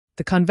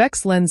The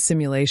Convex Lens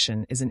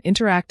Simulation is an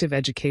interactive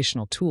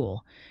educational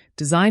tool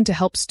designed to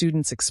help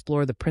students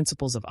explore the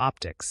principles of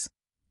optics,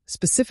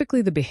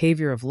 specifically the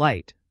behavior of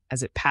light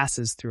as it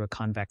passes through a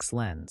convex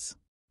lens.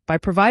 By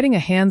providing a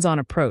hands-on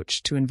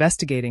approach to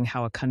investigating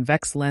how a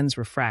convex lens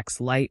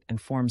refracts light and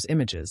forms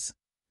images,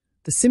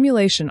 the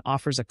simulation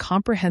offers a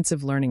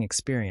comprehensive learning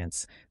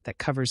experience that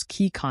covers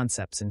key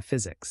concepts in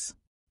physics.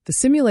 The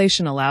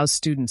simulation allows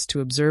students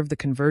to observe the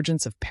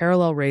convergence of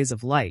parallel rays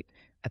of light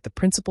at the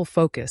principal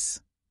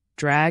focus,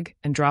 drag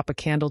and drop a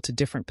candle to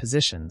different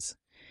positions,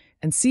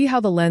 and see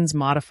how the lens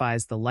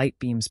modifies the light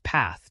beam's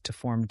path to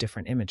form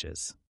different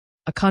images.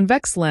 A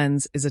convex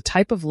lens is a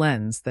type of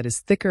lens that is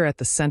thicker at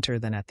the center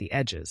than at the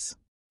edges.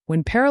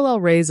 When parallel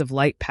rays of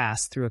light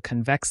pass through a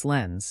convex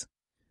lens,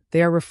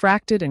 they are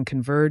refracted and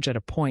converge at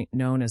a point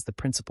known as the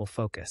principal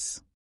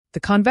focus. The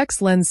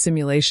convex lens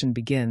simulation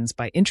begins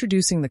by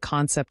introducing the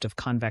concept of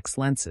convex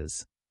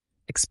lenses,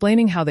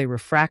 explaining how they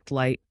refract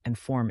light and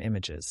form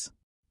images.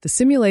 The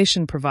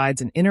simulation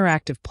provides an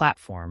interactive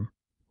platform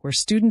where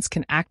students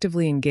can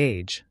actively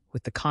engage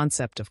with the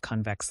concept of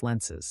convex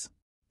lenses.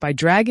 By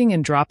dragging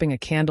and dropping a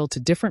candle to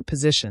different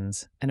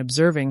positions and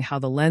observing how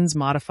the lens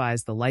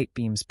modifies the light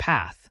beam's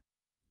path,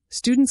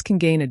 students can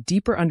gain a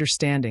deeper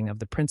understanding of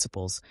the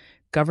principles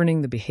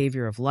governing the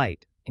behavior of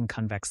light in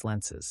convex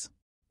lenses.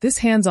 This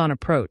hands-on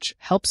approach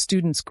helps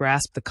students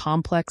grasp the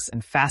complex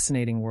and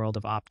fascinating world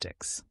of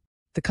optics.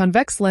 The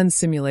convex lens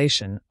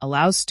simulation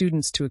allows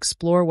students to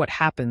explore what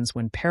happens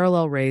when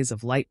parallel rays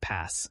of light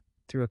pass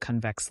through a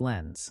convex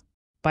lens.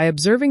 By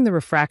observing the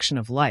refraction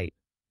of light,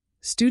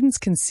 students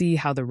can see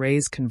how the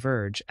rays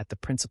converge at the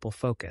principal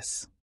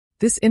focus.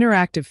 This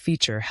interactive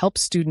feature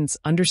helps students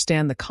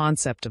understand the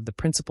concept of the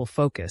principal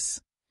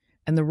focus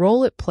and the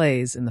role it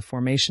plays in the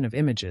formation of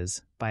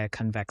images by a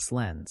convex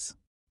lens.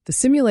 The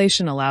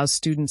simulation allows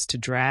students to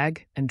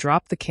drag and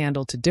drop the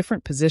candle to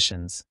different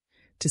positions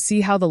to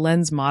see how the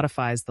lens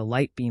modifies the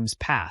light beam's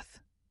path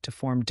to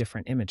form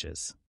different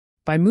images.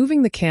 By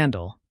moving the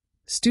candle,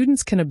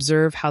 students can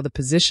observe how the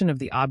position of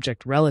the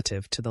object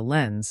relative to the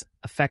lens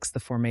affects the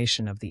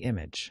formation of the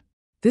image.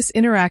 This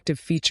interactive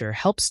feature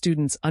helps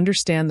students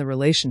understand the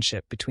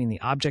relationship between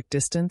the object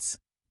distance,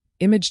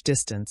 image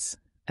distance,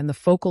 and the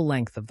focal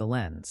length of the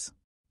lens.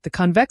 The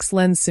convex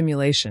lens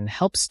simulation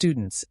helps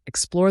students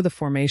explore the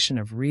formation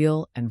of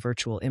real and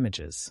virtual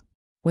images.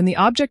 When the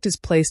object is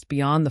placed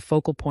beyond the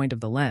focal point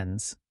of the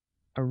lens,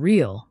 a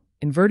real,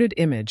 inverted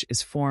image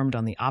is formed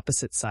on the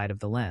opposite side of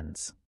the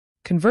lens.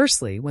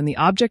 Conversely, when the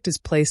object is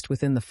placed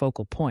within the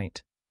focal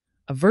point,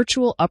 a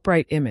virtual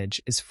upright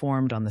image is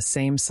formed on the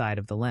same side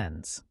of the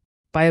lens.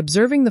 By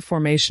observing the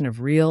formation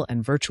of real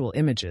and virtual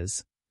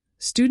images,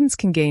 students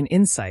can gain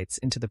insights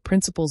into the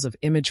principles of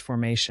image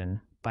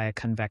formation by a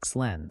convex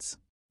lens.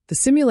 The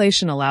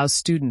simulation allows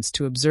students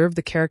to observe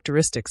the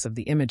characteristics of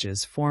the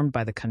images formed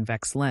by the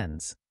convex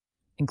lens,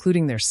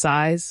 including their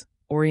size,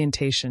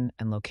 orientation,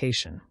 and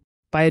location.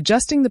 By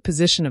adjusting the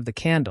position of the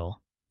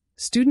candle,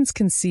 students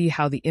can see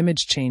how the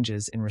image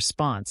changes in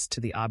response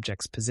to the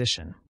object's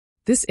position.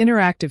 This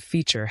interactive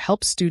feature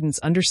helps students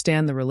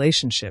understand the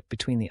relationship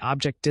between the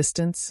object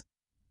distance,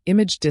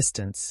 image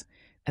distance,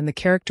 and the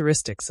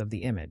characteristics of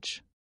the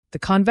image. The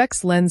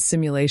convex lens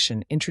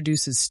simulation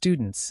introduces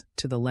students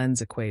to the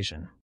lens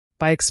equation.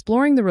 By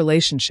exploring the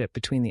relationship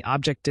between the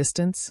object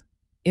distance,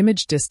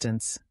 image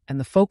distance,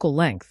 and the focal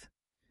length,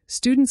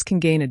 students can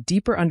gain a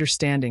deeper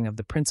understanding of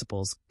the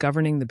principles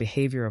governing the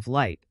behavior of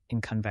light in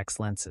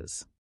convex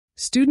lenses.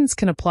 Students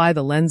can apply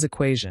the lens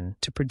equation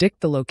to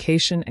predict the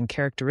location and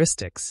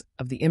characteristics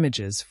of the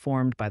images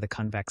formed by the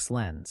convex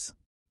lens.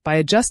 By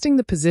adjusting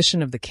the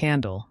position of the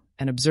candle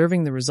and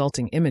observing the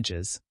resulting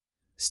images,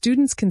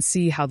 students can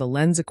see how the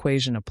lens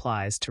equation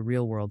applies to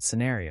real-world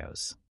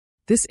scenarios.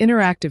 This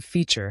interactive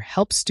feature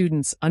helps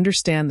students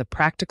understand the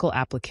practical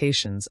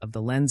applications of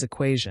the lens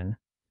equation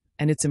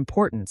and its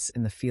importance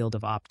in the field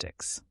of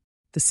optics.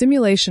 The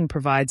simulation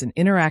provides an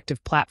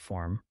interactive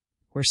platform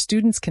where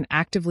students can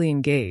actively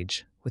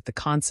engage with the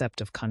concept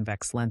of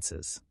convex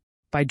lenses.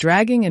 By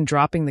dragging and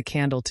dropping the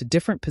candle to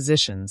different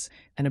positions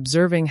and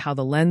observing how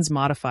the lens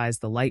modifies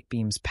the light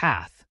beam's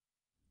path,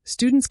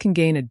 students can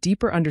gain a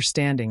deeper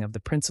understanding of the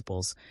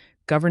principles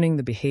governing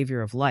the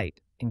behavior of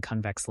light in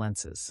convex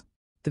lenses.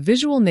 The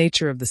visual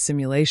nature of the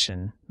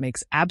simulation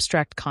makes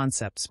abstract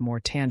concepts more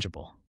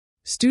tangible.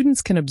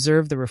 Students can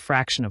observe the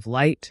refraction of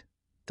light,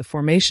 the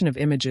formation of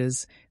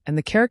images, and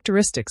the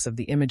characteristics of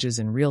the images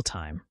in real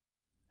time,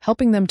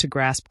 helping them to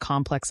grasp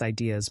complex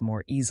ideas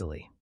more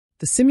easily.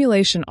 The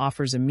simulation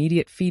offers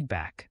immediate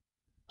feedback,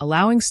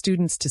 allowing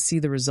students to see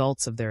the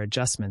results of their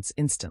adjustments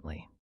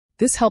instantly.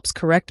 This helps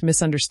correct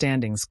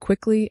misunderstandings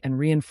quickly and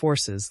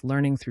reinforces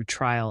learning through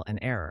trial and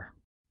error.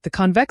 The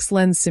convex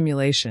lens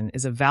simulation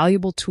is a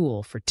valuable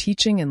tool for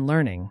teaching and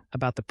learning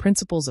about the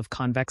principles of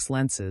convex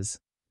lenses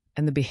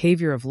and the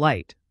behavior of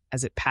light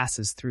as it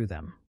passes through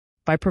them.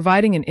 By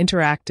providing an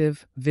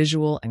interactive,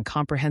 visual, and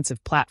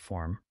comprehensive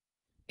platform,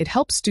 it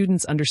helps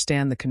students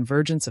understand the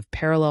convergence of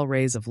parallel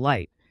rays of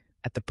light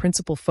at the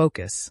principal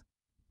focus,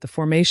 the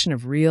formation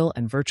of real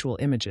and virtual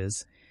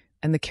images,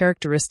 and the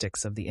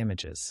characteristics of the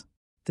images.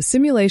 The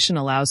simulation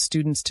allows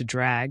students to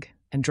drag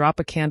and drop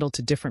a candle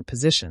to different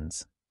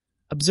positions,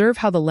 observe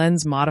how the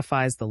lens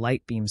modifies the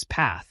light beam's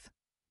path,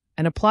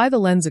 and apply the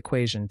lens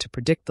equation to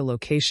predict the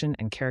location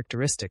and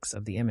characteristics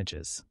of the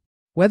images.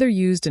 Whether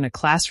used in a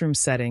classroom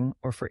setting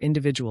or for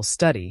individual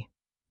study,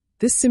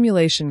 this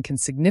simulation can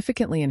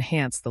significantly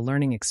enhance the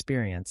learning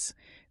experience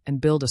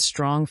and build a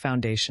strong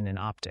foundation in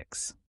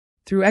optics.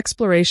 Through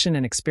exploration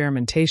and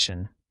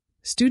experimentation,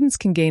 students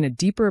can gain a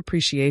deeper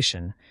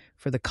appreciation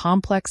for the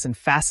complex and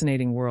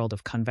fascinating world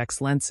of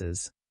convex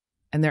lenses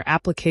and their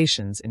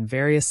applications in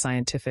various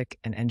scientific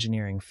and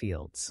engineering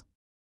fields.